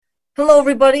Hello,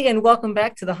 everybody, and welcome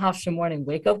back to the Hofstra Morning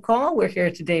Wake Up Call. We're here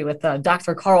today with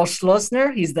Dr. Karl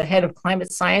Schleussner. He's the head of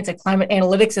climate science and climate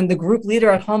analytics and the group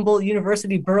leader at Humboldt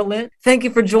University, Berlin. Thank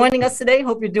you for joining us today.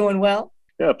 Hope you're doing well.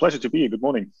 Yeah, pleasure to be here. Good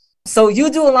morning. So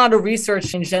you do a lot of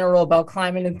research in general about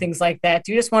climate and things like that.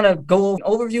 Do you just want to go over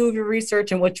an overview of your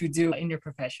research and what you do in your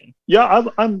profession? Yeah,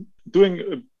 I'm doing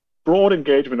a broad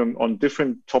engagement on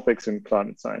different topics in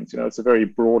climate science. It's a very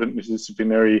broad and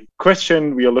interdisciplinary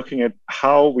question. We are looking at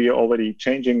how we are already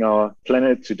changing our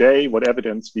planet today, what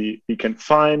evidence we can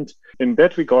find in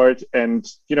that regard. And,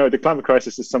 the climate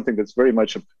crisis is something that's very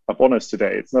much upon us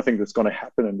today. It's nothing that's going to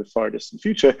happen in the far distant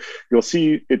future. You'll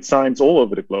see its signs all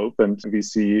over the globe, and we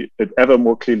see it ever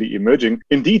more clearly emerging.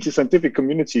 Indeed, the scientific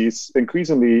community is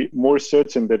increasingly more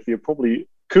certain that we are probably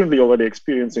currently already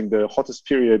experiencing the hottest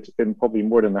period in probably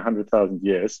more than 100,000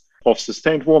 years of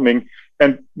sustained warming.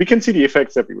 And we can see the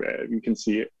effects everywhere. We can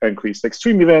see increased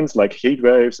extreme events like heat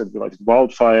waves and related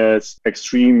wildfires,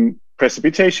 extreme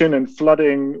precipitation and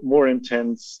flooding, more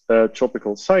intense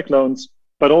tropical cyclones,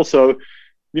 but also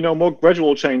more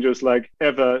gradual changes like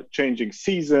ever-changing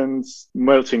seasons,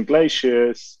 melting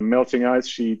glaciers, melting ice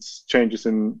sheets, changes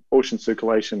in ocean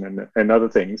circulation, and other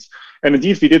things. And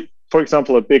indeed, we did, for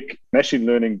example, a big machine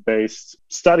learning-based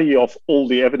study of all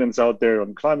the evidence out there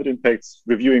on climate impacts,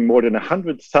 reviewing more than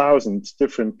 100,000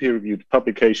 different peer-reviewed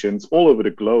publications all over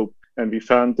the globe. And we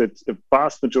found that the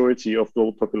vast majority of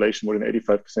global population, more than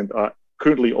 85%, are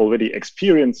currently already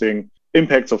experiencing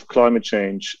impacts of climate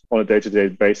change on a day-to-day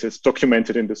basis,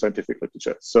 documented in the scientific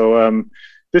literature. So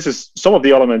this is some of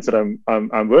the elements that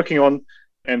I'm working on.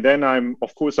 And then I'm,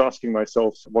 of course, asking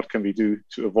myself, what can we do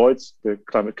to avoid the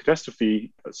climate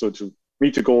catastrophe? So to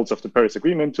meet the goals of the Paris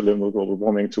Agreement, to limit global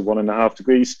warming to 1.5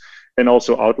 degrees, and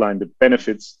also outline the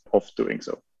benefits of doing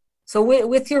so. So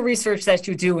with your research that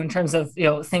you do in terms of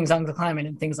things on the climate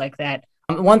and things like that,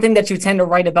 one thing that you tend to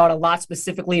write about a lot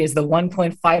specifically is the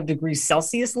 1.5 degrees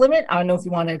Celsius limit. I don't know if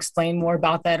you want to explain more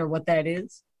about that or what that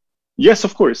is. Yes,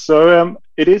 of course. So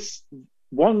it is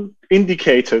one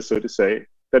indicator, so to say,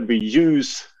 that we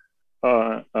use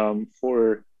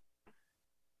for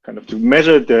kind of to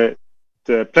measure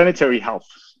the planetary health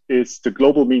is the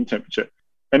global mean temperature.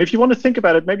 And if you want to think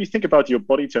about it, maybe think about your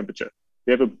body temperature.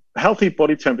 You have a healthy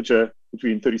body temperature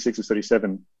between 36 and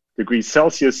 37 degrees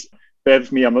Celsius. Bear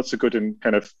with me, I'm not so good in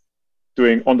kind of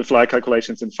doing on-the-fly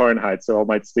calculations in Fahrenheit, so I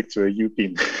might stick to a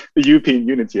European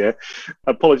unit here.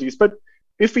 Apologies. But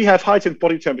if we have heightened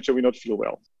body temperature, we not feel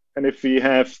well. And if we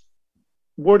have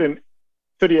more than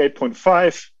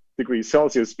 38.5 degrees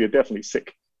Celsius, we are definitely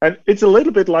sick. And it's a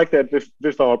little bit like that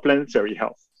with our planetary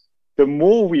health. The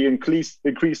more we increase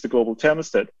the global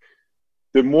thermostat,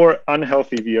 the more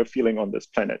unhealthy we are feeling on this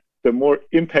planet, the more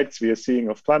impacts we are seeing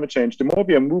of climate change, the more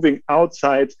we are moving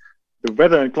outside the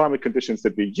weather and climate conditions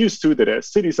that we're used to, that our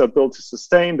cities are built to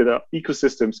sustain, that our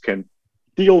ecosystems can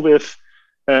deal with,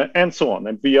 and so on.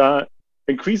 And we are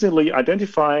increasingly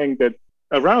identifying that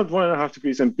around 1.5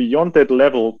 degrees and beyond that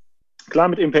level,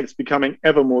 climate impacts becoming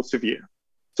ever more severe.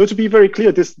 So to be very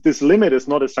clear, this limit is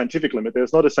not a scientific limit.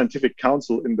 There's not a scientific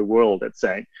council in the world that's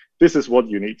saying, this is what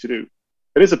you need to do.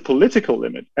 It is a political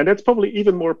limit. And that's probably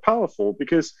even more powerful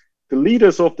because the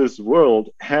leaders of this world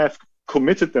have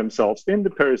committed themselves in the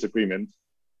Paris Agreement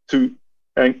to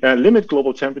limit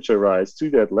global temperature rise to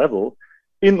that level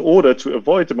in order to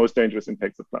avoid the most dangerous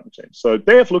impacts of climate change. So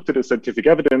they have looked at the scientific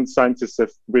evidence. Scientists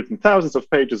have written thousands of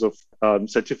pages of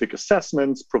scientific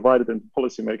assessments provided in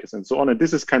policymakers and so on. And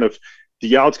this is kind of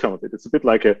the outcome of it. It's a bit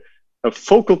like a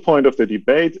focal point of the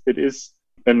debate. It is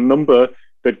a number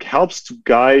that helps to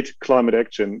guide climate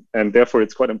action. And therefore,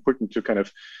 it's quite important to kind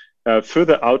of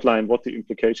further outline what the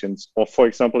implications of, for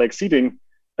example, exceeding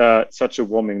such a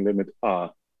warming limit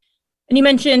are. And you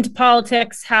mentioned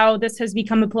politics, how this has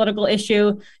become a political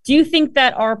issue. Do you think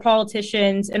that our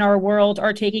politicians in our world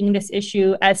are taking this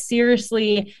issue as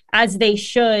seriously as they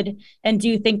should? And do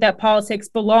you think that politics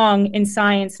belong in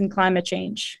science and climate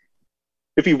change?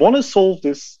 If we want to solve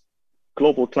this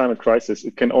global climate crisis,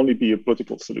 it can only be a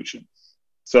political solution.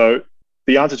 So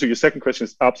the answer to your second question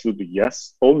is absolutely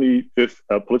yes, only with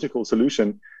a political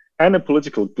solution and a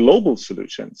political global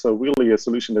solution. So really a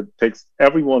solution that brings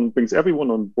everyone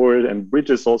on board and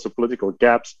bridges also political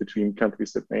gaps between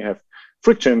countries that may have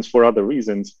frictions for other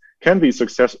reasons, can we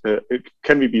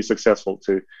be successful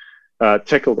to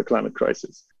tackle the climate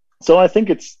crisis. So I think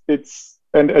it's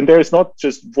and there is not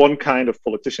just one kind of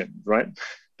politician, right?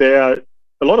 There are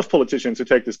a lot of politicians who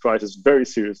take this crisis very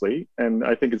seriously, and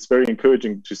I think it's very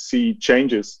encouraging to see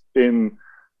changes in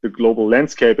the global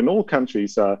landscape. In all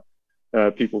countries are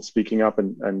people speaking up,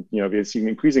 and we're seeing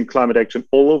increasing climate action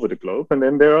all over the globe. And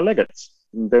then there are laggards.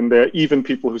 And then there are even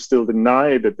people who still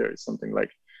deny that there is something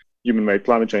like human-made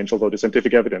climate change, although the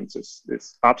scientific evidence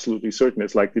is absolutely certain.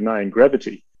 It's like denying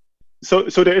gravity. So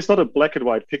there is not a black and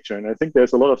white picture. And I think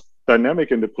there's a lot of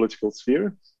dynamic in the political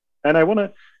sphere. And I want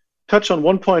to touch on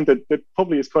one point that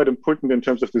probably is quite important in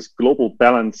terms of this global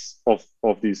balance of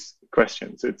these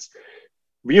questions.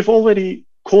 We have already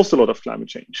caused a lot of climate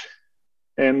change.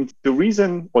 And the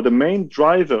reason or the main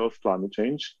driver of climate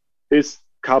change is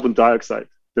carbon dioxide,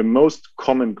 the most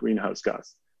common greenhouse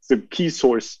gas. It's the key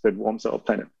source that warms our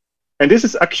planet. And this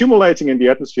is accumulating in the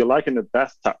atmosphere like in a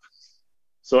bathtub.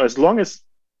 So as long as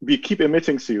we keep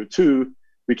emitting CO2,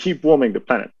 we keep warming the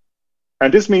planet.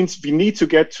 And this means we need to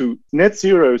get to net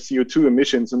zero CO2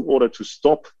 emissions in order to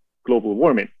stop global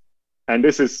warming. And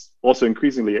this is also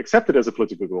increasingly accepted as a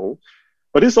political goal.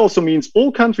 But this also means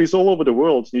all countries all over the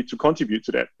world need to contribute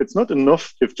to that. It's not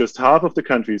enough if just half of the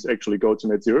countries actually go to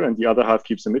net zero and the other half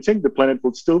keeps emitting, the planet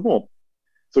will still warm.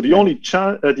 So the only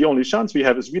chance we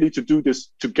have is really to do this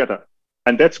together.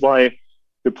 And that's why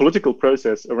the political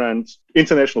process around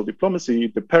international diplomacy,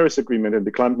 the Paris Agreement, and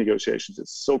the climate negotiations is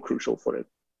so crucial for it.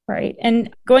 Right.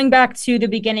 And going back to the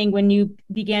beginning, when you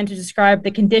began to describe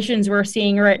the conditions we're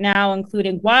seeing right now,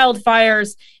 including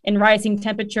wildfires and rising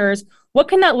temperatures, what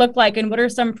can that look like? And what are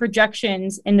some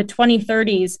projections in the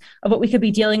 2030s of what we could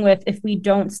be dealing with if we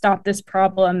don't stop this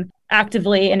problem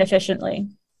actively and efficiently?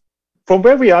 From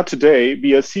where we are today,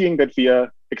 we are seeing that we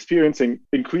are experiencing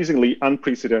increasingly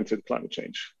unprecedented climate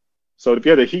change. So we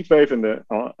had a heat wave in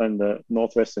the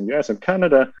northwestern US and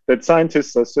Canada that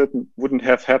scientists are certain wouldn't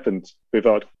have happened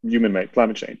without human-made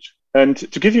climate change. And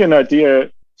to give you an idea,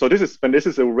 so this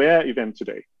is a rare event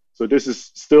today. So this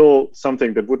is still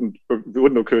something that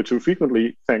wouldn't occur too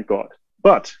frequently, thank God.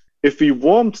 But if we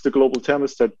warmed the global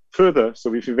thermostat further,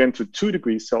 so if we went to 2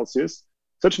 degrees Celsius,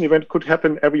 such an event could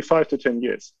happen every 5 to 10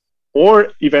 years,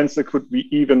 or events that could be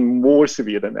even more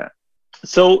severe than that.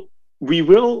 So we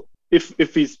will,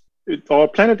 our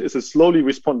planet is a slowly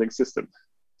responding system.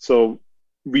 So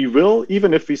we will,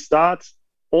 even if we start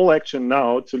all action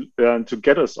now to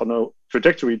get us on a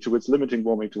trajectory towards limiting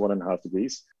warming to 1.5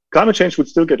 degrees, climate change would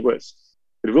still get worse.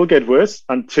 It will get worse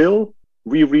until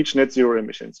we reach net zero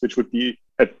emissions, which would be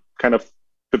at kind of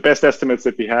the best estimates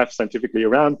that we have scientifically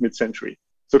around mid-century.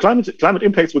 So climate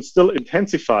impacts would still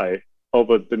intensify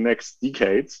over the next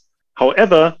decades.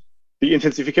 However, the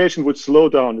intensification would slow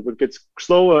down. It would get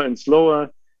slower and slower.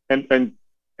 And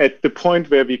at the point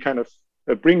where we kind of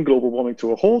bring global warming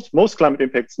to a halt, most climate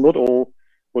impacts, not all,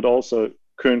 would also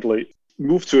currently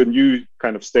move to a new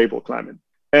kind of stable climate.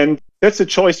 And that's a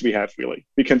choice we have, really.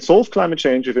 We can solve climate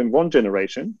change within 1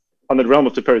 generation under the realm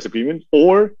of the Paris Agreement,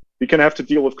 or we can have to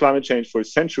deal with climate change for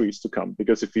centuries to come.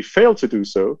 Because if we fail to do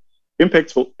so,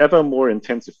 impacts will ever more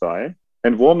intensify,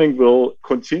 and warming will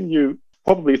continue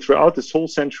probably throughout this whole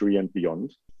century and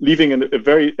beyond, leaving a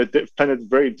planet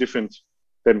very different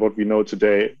than what we know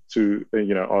today to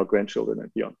our grandchildren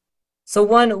and beyond. So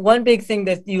one big thing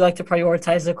that you like to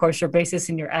prioritize is, of course, your basis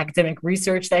in your academic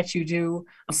research that you do.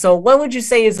 So what would you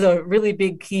say is a really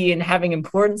big key in having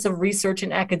importance of research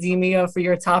in academia for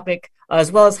your topic,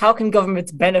 as well as how can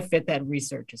governments benefit that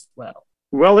research as well?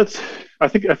 Well, I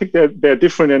think there are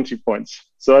different entry points.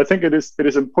 So I think it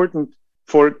is important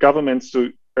for governments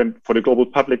and for the global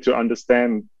public to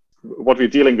understand what we're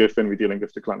dealing with when we're dealing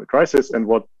with the climate crisis and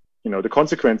what the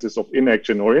consequences of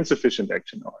inaction or insufficient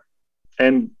action are.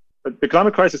 And the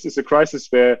climate crisis is a crisis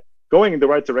where going in the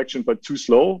right direction but too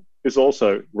slow is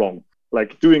also wrong.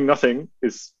 Like doing nothing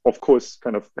is, of course,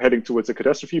 kind of heading towards a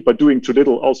catastrophe, but doing too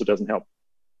little also doesn't help.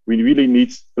 We really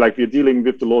need, we're dealing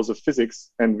with the laws of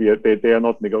physics, and they are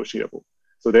not negotiable.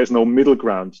 So there's no middle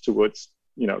ground towards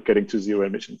getting to zero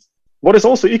emissions. What is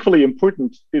also equally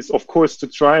important is, of course, to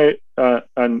try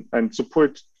and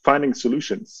support finding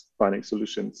solutions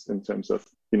in terms of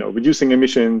reducing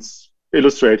emissions,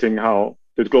 illustrating how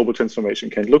the global transformation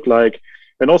can look like,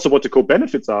 and also what the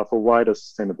co-benefits are for wider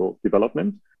sustainable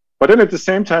development. But then at the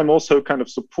same time, also kind of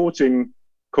supporting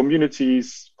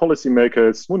communities,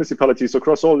 policymakers, municipalities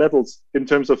across all levels in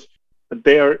terms of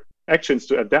their actions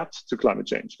to adapt to climate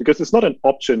change. Because it's not an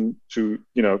option to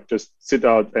just sit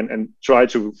out and try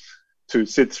to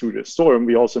sit through the storm.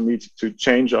 We also need to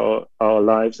change our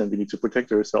lives, and we need to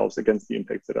protect ourselves against the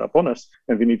impacts that are upon us.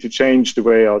 And we need to change the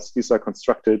way our cities are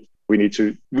constructed. We need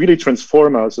to really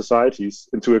transform our societies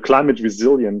into a climate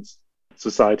resilient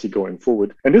society going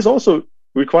forward. And this also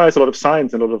requires a lot of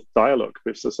science and a lot of dialogue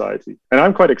with society. And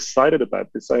I'm quite excited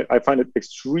about this. I find it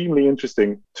extremely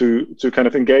interesting to kind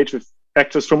of engage with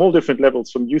actors from all different levels,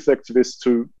 from youth activists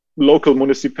to local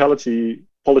municipality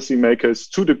policymakers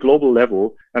to the global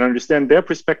level and understand their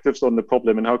perspectives on the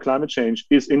problem and how climate change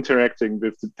is interacting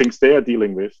with the things they are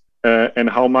dealing with, and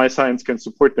how my science can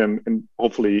support them in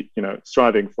hopefully,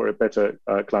 striving for a better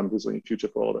climate resilient future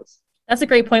for all of us. That's a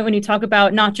great point when you talk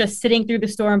about not just sitting through the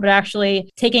storm, but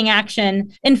actually taking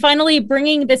action. And finally,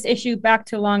 bringing this issue back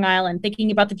to Long Island,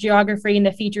 thinking about the geography and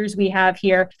the features we have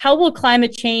here. How will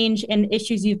climate change and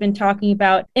issues you've been talking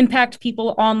about impact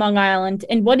people on Long Island?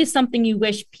 And what is something you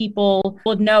wish people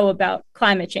would know about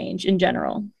climate change in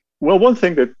general? Well, one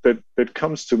thing that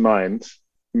comes to mind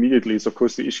immediately is, of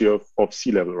course, the issue of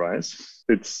sea level rise.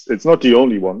 It's not the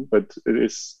only one, but it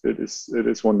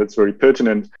is one that's very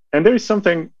pertinent. And there is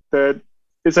something that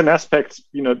is an aspect,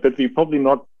 that we probably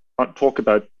not talk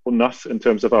about enough in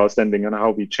terms of our standing and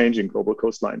how we're changing global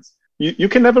coastlines. You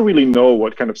can never really know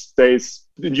what kind of stays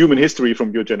in human history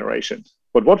from your generation.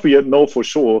 But what we know for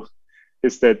sure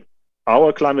is that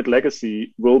our climate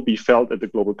legacy will be felt at the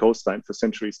global coastline for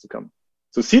centuries to come.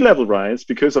 So sea level rise,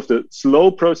 because of the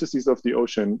slow processes of the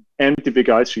ocean and the big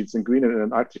ice sheets in Greenland and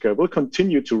Antarctica, will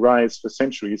continue to rise for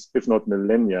centuries, if not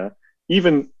millennia,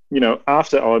 even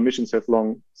after our emissions have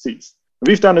long ceased.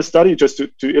 We've done a study just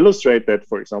to illustrate that,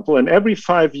 for example, and every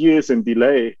 5 years in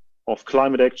delay of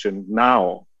climate action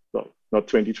now, well, not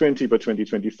 2020, but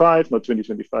 2025, not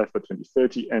 2025, but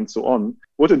 2030, and so on,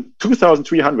 would in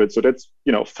 2300, so that's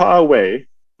far away,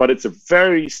 but it's a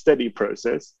very steady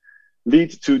process,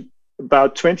 lead to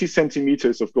about 20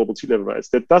 centimeters of global sea level rise.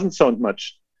 That doesn't sound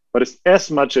much, but it's as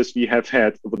much as we have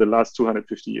had over the last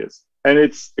 250 years. And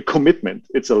it's a commitment,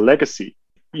 it's a legacy.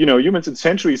 Humans in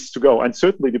centuries to go, and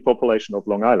certainly the population of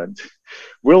Long Island,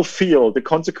 will feel the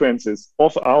consequences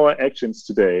of our actions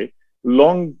today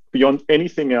long beyond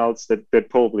anything else that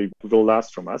probably will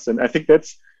last from us. And I think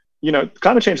that's,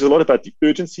 climate change is a lot about the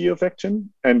urgency of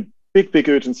action and big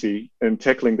urgency in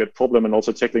tackling that problem and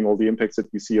also tackling all the impacts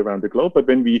that we see around the globe. But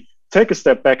when we take a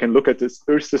step back and look at this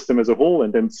Earth system as a whole,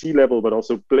 and then sea level, but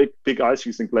also big ice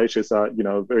sheets and glaciers are,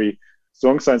 very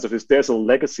strong signs of this. There's a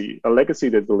legacy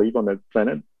that will live on that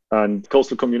planet, and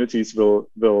coastal communities will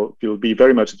be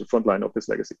very much at the front line of this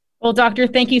legacy. Well, Doctor,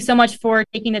 thank you so much for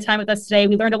taking the time with us today.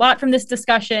 We learned a lot from this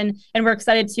discussion, and we're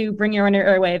excited to bring you on your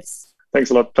airwaves.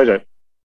 Thanks a lot. Pleasure.